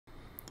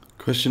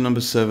Question number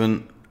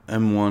 7,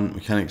 M1,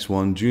 Mechanics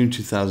 1, June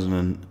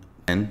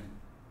 2010.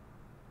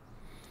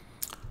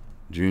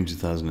 June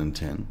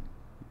 2010.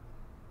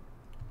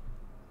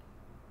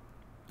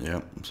 Yeah,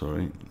 I'm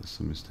sorry, that's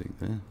a mistake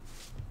there.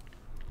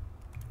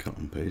 Cut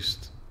and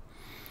paste.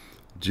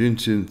 June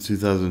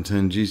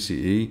 2010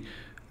 GCE,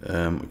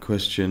 a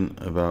question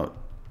about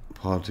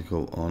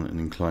particle on an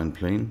inclined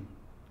plane.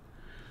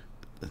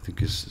 I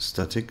think it's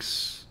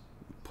statics.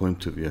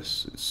 Point of,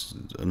 yes, it's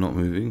not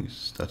moving, it's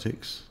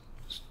statics.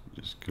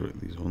 Just correct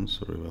these ones,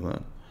 sorry about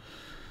that.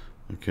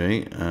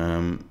 Okay,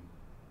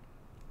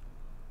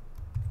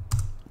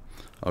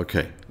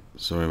 okay,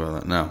 sorry about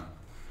that. Now,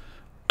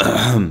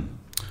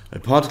 a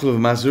particle of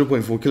mass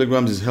 0.4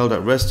 kilograms is held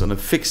at rest on a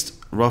fixed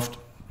rough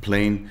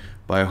plane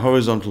by a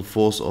horizontal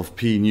force of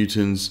P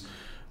newtons.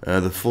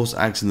 The force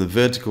acts in the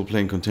vertical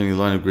plane containing the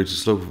line of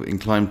greatest slope of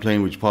inclined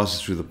plane which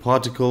passes through the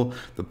particle.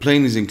 The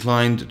plane is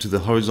inclined to the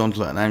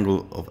horizontal at an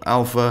angle of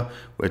alpha,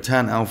 where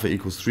tan alpha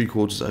equals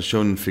 3/4 as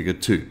shown in figure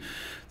 2.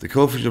 The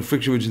coefficient of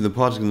friction between the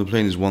particle and the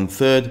plane is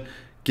 1/3.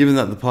 Given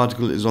that the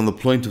particle is on the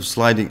point of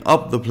sliding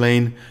up the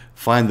plane,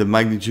 find the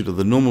magnitude of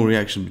the normal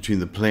reaction between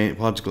the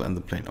particle and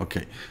the plane.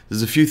 Okay,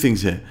 there's a few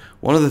things here.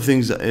 One of the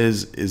things that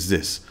is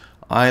this.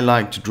 I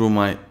like to draw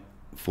my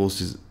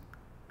forces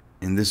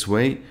in this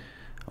way.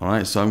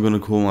 Alright, so I'm going to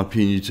call my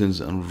P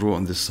newtons and draw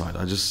on this side.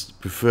 I just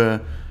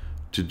prefer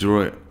to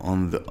draw it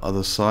on the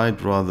other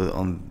side rather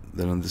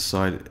than on this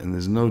side, and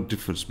there's no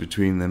difference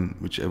between them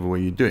whichever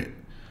way you do it.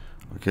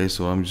 Okay,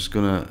 so I'm just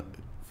going to,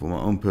 for my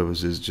own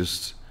purposes,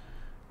 just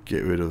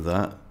get rid of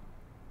that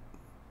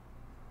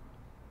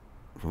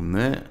from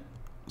there.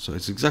 So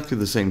it's exactly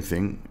the same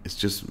thing, it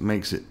just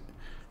makes it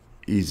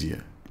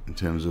easier in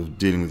terms of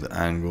dealing with the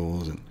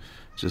angles, and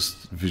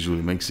just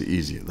visually makes it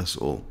easier, that's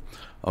all.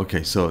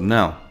 Okay, so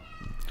now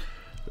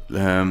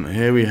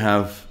here we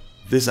have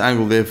this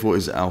angle, therefore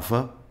is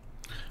alpha.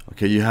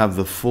 Okay, you have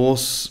the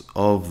force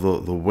of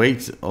the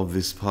weight of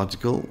this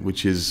particle,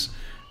 which is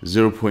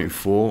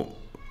 0.4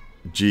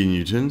 G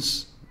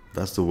newtons.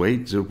 That's the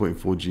weight,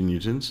 0.4 G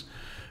newtons.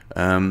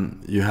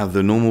 You have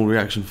the normal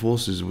reaction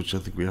forces, which I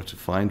think we have to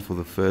find for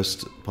the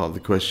first part of the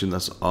question.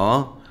 That's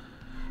R.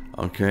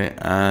 Okay,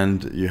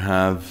 and you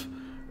have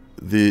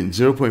the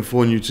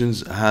 0.4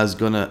 newtons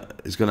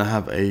is gonna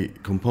have a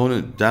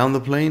component down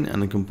the plane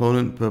and a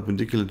component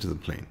perpendicular to the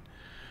plane.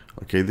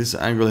 Okay, this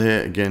angle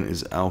here again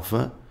is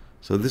alpha,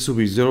 so this will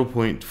be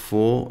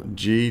 0.4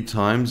 G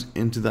times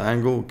into the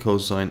angle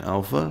cosine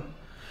alpha,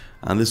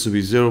 and this will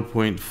be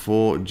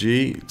 0.4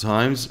 G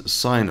times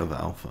sine of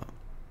alpha.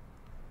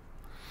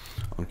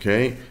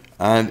 Okay,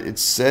 and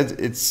it's said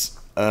it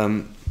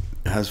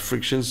has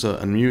friction, so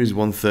and mu is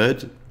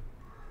 1/3.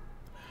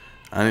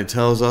 And it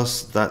tells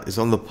us that it's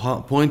on the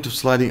point of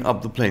sliding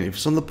up the plane. If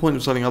it's on the point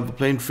of sliding up the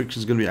plane, friction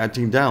is going to be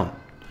acting down.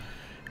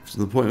 If it's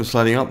on the point of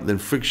sliding up, then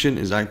friction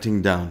is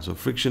acting down. So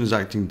friction is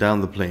acting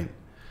down the plane.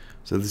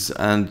 So this,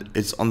 and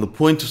it's on the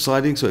point of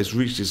sliding, so it's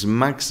reached its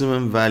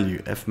maximum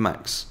value, F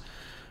max.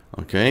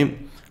 Okay,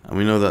 and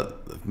we know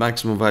that the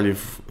maximum value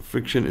of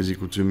friction is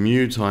equal to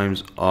mu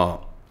times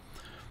R.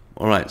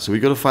 All right, so we've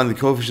got to find the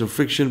coefficient of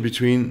friction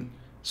between.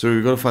 So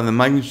we've got to find the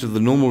magnitude of the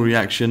normal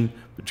reaction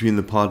between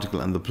the particle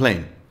and the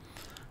plane.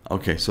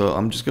 Okay, so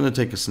I'm just going to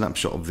take a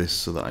snapshot of this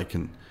so that I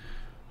can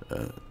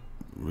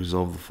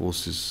resolve the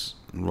forces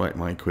and write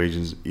my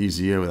equations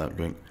easier without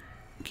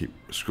keep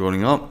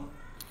scrolling up.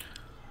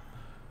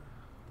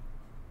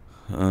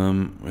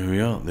 There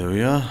we are, there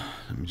we are.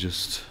 Let me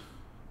just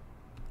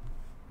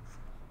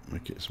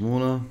make it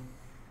smaller.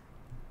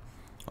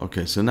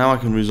 Okay, so now I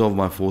can resolve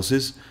my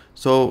forces.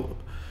 So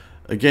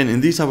again,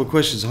 in these type of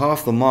questions,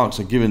 half the marks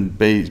are given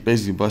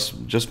basically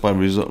just by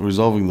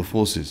resolving the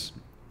forces.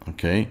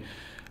 Okay.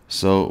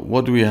 So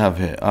what do we have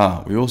here?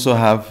 We also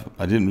have,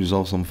 I didn't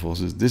resolve some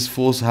forces. This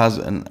force has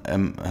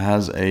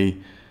a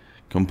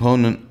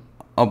component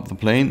up the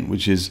plane,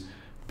 which is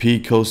P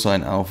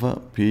cosine alpha,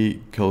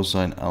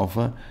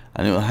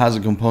 and it has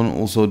a component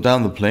also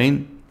down the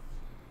plane,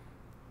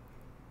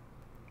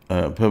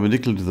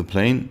 perpendicular to the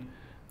plane,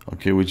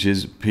 okay, which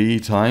is P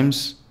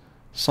times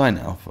sine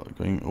alpha,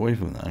 going away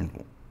from the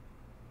angle.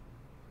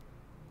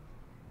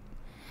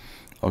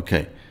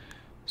 Okay,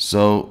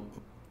 so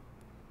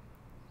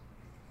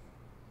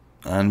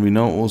and we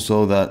know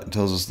also that it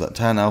tells us that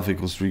tan alpha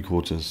equals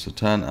 3/4. So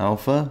tan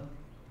alpha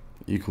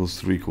equals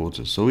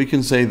 3/4. So we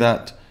can say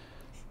that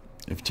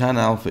if tan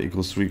alpha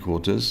equals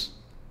 3/4,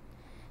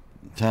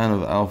 tan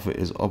of alpha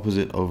is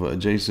opposite over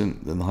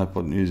adjacent, then the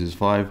hypotenuse is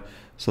 5.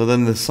 So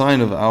then the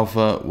sine of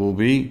alpha will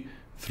be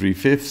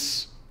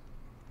 3/5,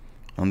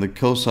 and the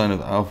cosine of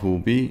alpha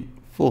will be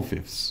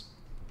 4/5.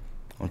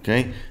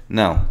 Okay,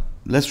 now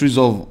let's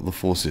resolve the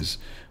forces.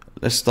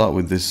 Let's start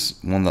with this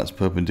one that's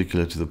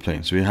perpendicular to the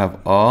plane. So we have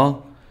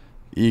R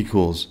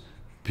equals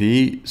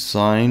P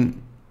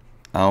sine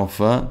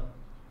alpha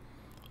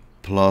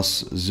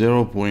plus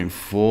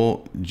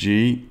 0.4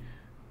 G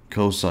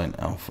cosine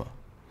alpha.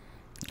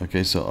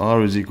 Okay, so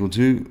R is equal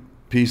to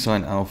P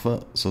sine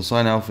alpha. So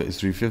sine alpha is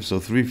 3/5, so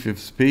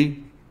 3/5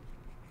 P.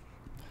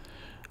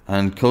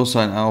 And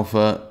cosine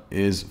alpha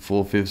is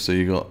 4/5, so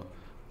you got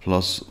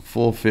plus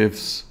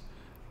 4/5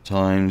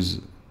 times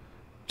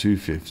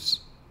 2/5.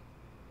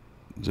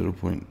 0.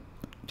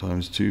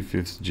 Times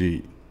 2/5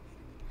 G.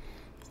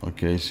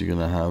 Okay, so you're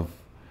going to have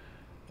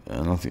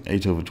nothing,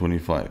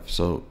 8/25.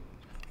 So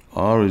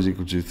R is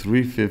equal to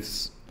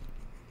 3/5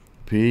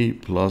 P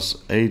plus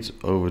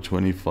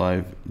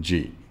 8/25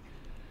 G.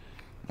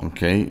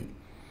 Okay.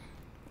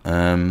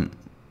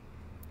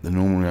 The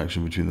normal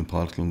reaction between the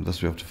particle, that's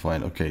what we have to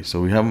find. Okay,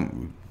 so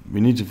we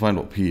need to find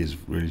what P is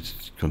really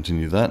to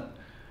continue that.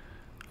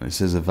 And it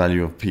says the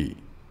value of P.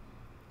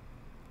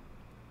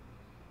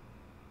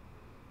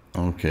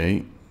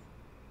 Okay.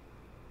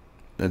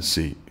 Let's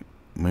see.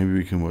 Maybe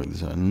we can work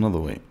this out another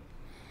way.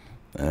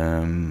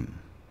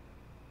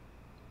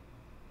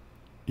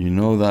 You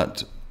know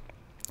that,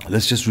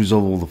 let's just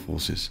resolve all the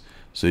forces.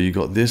 So you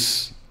got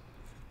this,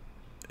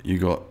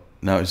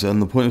 now it's on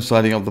the point of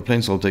sliding up the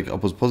plane, so I'll take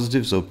up as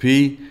positive. So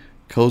P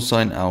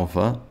cosine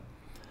alpha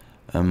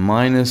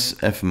minus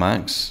F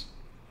max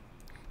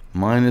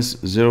minus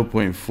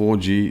 0.4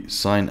 G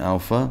sine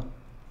alpha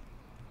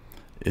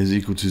is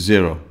equal to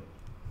 0.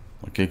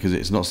 Okay, because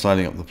it's not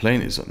sliding up the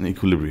plane, it's an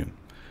equilibrium.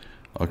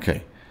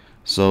 Okay,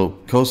 so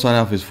cosine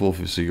alpha is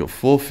 4/5, so you got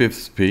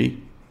 4/5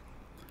 P,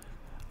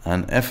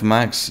 and F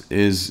max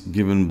is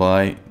given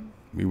by,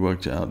 we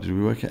worked it out. Did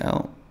we work it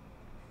out?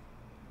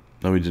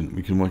 No, we didn't.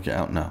 We can work it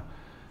out now.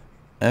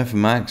 F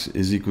max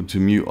is equal to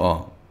mu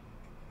R.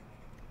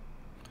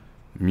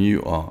 Mu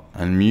R.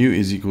 And mu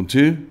is equal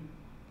to,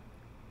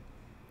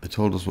 it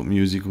told us what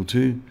mu is equal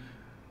to.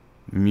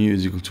 Mu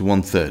is equal to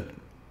 1/3.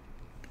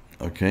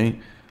 Okay,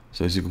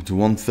 so it's equal to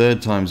 1/3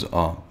 times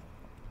R.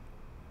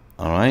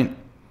 Alright,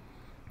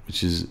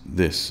 which is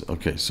this.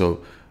 Okay, so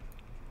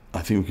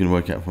I think we can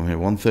work out from here.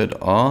 1/3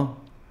 R,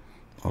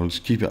 I'll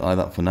just keep it like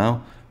that for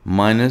now,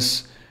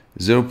 minus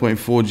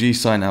 0.4 G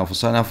sine alpha.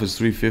 Sine alpha is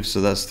 3/5,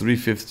 so that's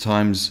 3/5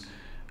 times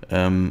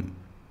 2/5.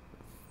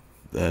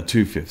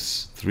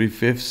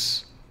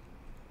 3/5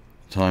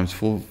 times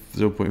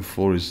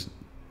 0.4 is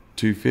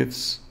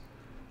 2/5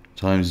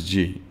 times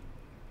G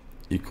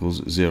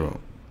equals 0.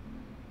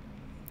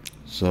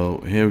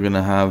 So here we're going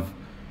to have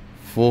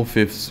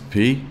 4/5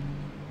 P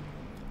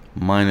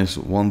minus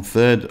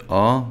 1/3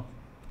 R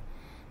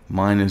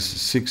minus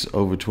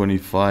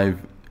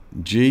 6/25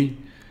 G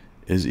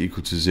is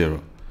equal to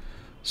 0.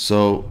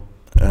 So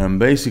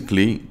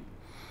basically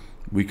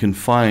we can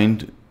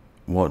find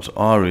what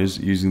R is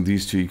using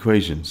these two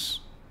equations.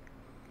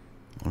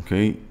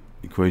 Okay,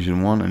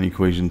 equation 1 and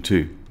equation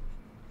 2.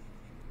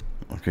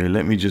 Okay,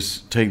 let me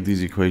just take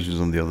these equations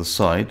on the other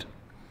side.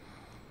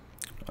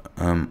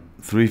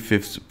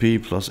 3/5 P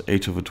plus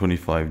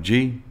 8/25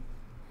 G.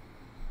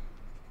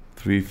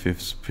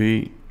 3/5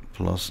 P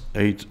plus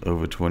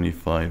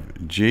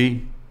 8/25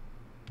 G.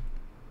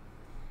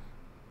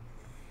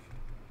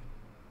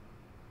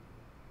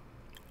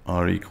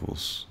 R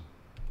equals.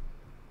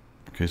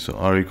 Okay, so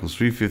R equals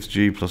 3/5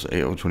 G plus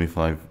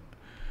 8/25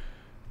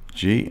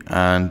 G,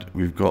 and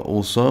we've got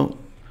also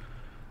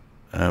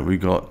we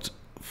got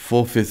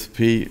 4/5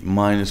 P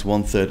minus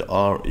 1/3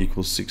 R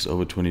equals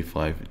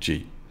 6/25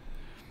 G.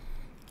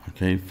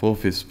 Okay,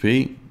 4/5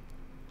 P,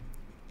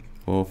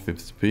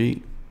 4/5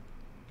 P,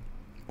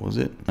 what was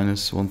it?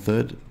 Minus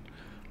 1/3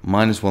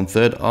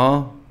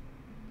 R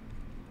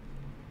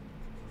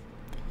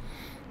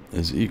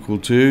is equal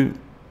to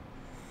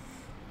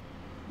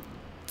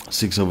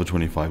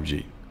 6/25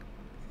 G.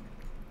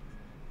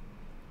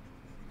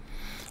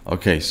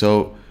 Okay,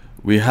 so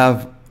we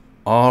have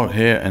R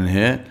here and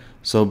here.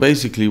 So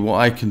basically what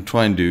I can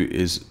try and do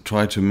is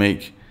try to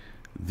make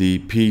the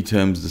P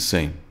terms the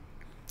same.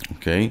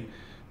 Okay,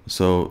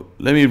 so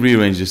let me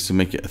rearrange this to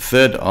make it a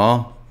third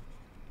R.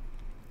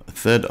 A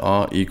third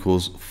R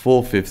equals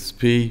 4/5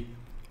 P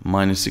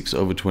minus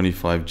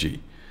 6/25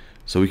 G.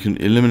 So we can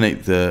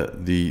eliminate the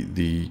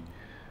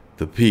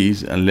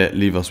P's and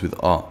leave us with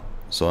R.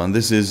 So, and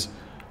this is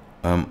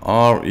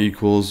R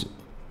equals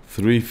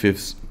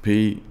 3/5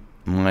 P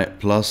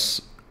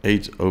plus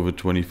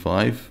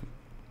 8/25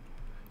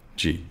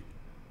 G.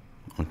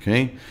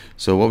 Okay,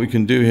 so what we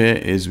can do here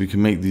is we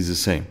can make these the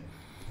same.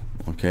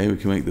 Okay, we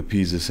can make the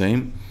P's the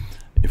same.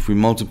 If we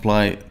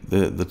multiply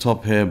the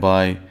top here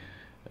by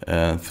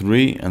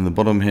 3 and the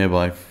bottom here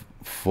by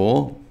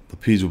 4, the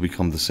P's will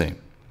become the same.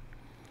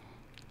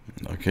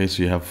 Okay,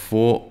 so you have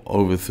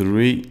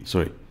 4/3,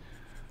 sorry,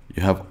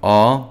 you have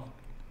R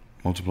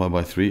multiplied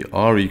by 3.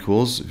 R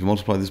equals, if you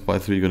multiply this by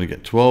 3, you're going to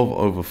get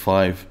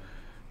 12/5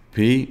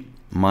 P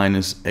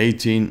minus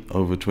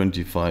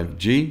 18/25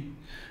 G.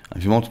 And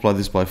if you multiply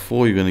this by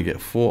 4, you're going to get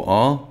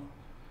 4R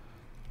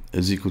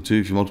is equal to,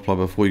 if you multiply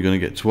by 4, you're going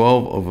to get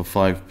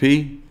 12/5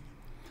 P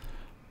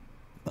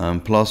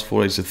plus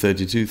 4 8 to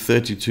 32,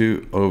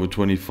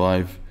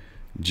 32/25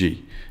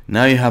 G.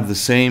 Now you have the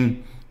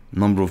same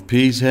number of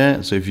P's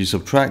here. So if you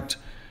subtract,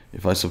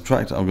 if I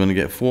subtract, I'm going to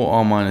get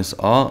 4R minus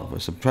R. If I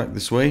subtract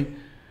this way,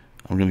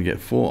 I'm going to get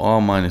 4R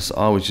minus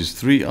R, which is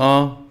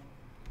 3R.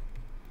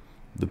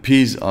 The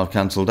P's are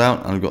cancelled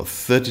out, and I've got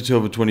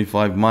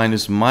 32/25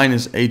 minus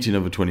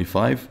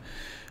 18/25.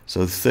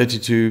 So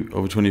 32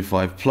 over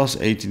 25 plus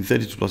 18,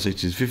 32 plus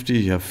 18 is 50.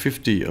 You have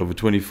 50 over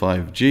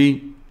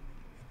 25g.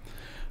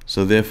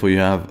 So therefore you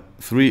have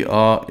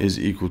 3r is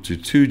equal to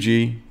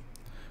 2g.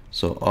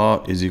 So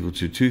r is equal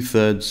to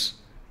 2/3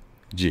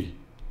 g.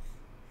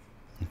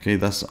 Okay,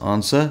 that's the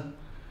answer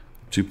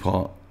to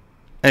part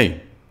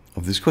A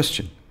of this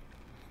question.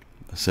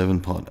 7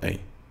 part A.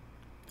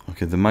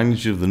 Okay, the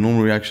magnitude of the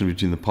normal reaction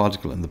between the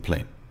particle and the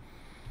plane.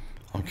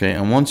 Okay,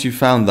 and once you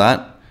found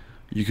that,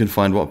 you can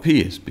find what P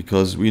is,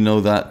 because we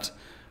know that,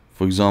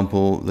 for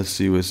example, let's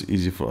see where it's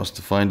easy for us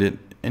to find it.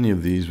 Any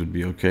of these would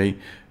be okay.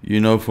 You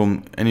know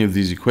from any of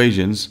these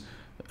equations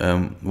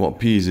what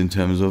P is in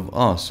terms of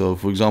R. So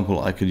for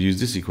example, I could use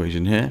this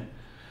equation here.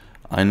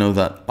 I know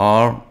that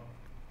R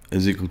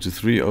is equal to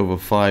 3 over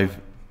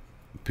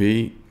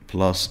 5P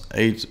plus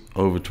 8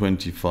 over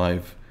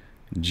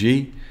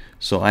 25G.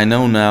 So I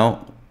know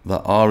now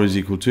that R is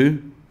equal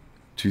to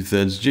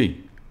 2/3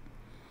 G.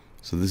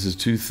 So this is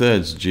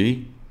 2/3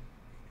 G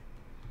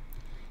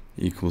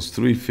equals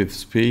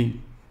 3/5 P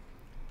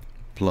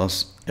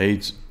plus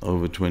 8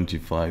 over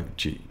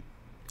 25G.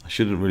 I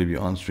shouldn't really be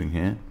answering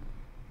here,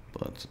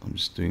 but I'm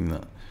just doing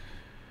that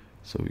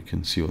so we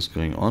can see what's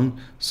going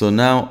on. So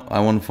now I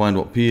want to find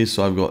what P is.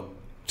 So I've got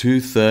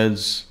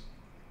 2/3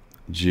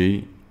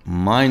 G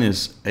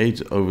minus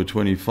 8 over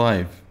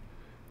 25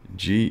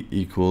 G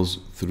equals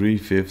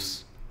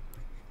 3/5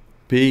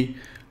 P.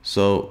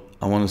 So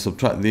I want to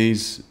subtract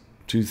these.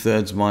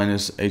 2/3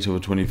 minus 8 over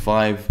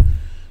 25.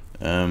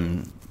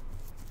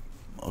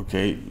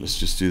 Okay, let's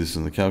just do this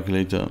on the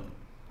calculator.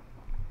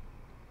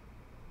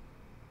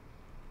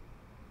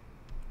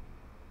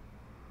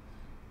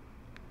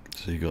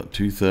 So you got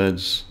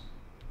 2/3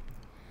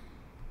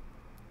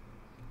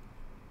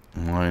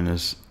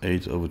 minus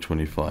 8 over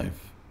 25.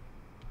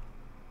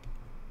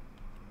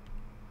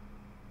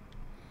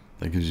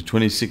 That gives you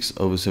 26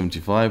 over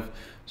 75.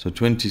 So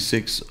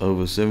 26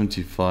 over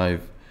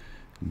 75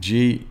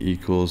 G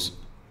equals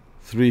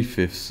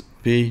 3/5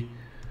 P.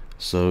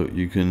 So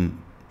you can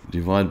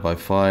divide by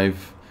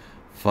 5.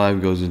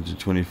 5 goes into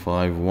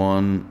 25,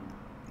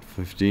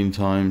 15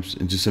 times,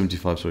 into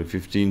 75, sorry,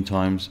 15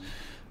 times.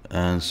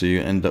 And so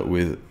you end up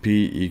with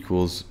P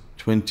equals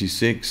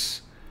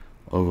 26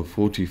 over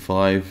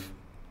 45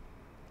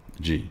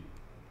 G.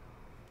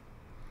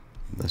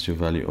 That's your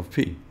value of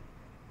P.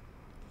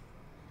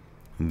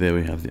 And there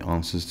we have the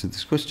answers to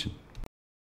this question.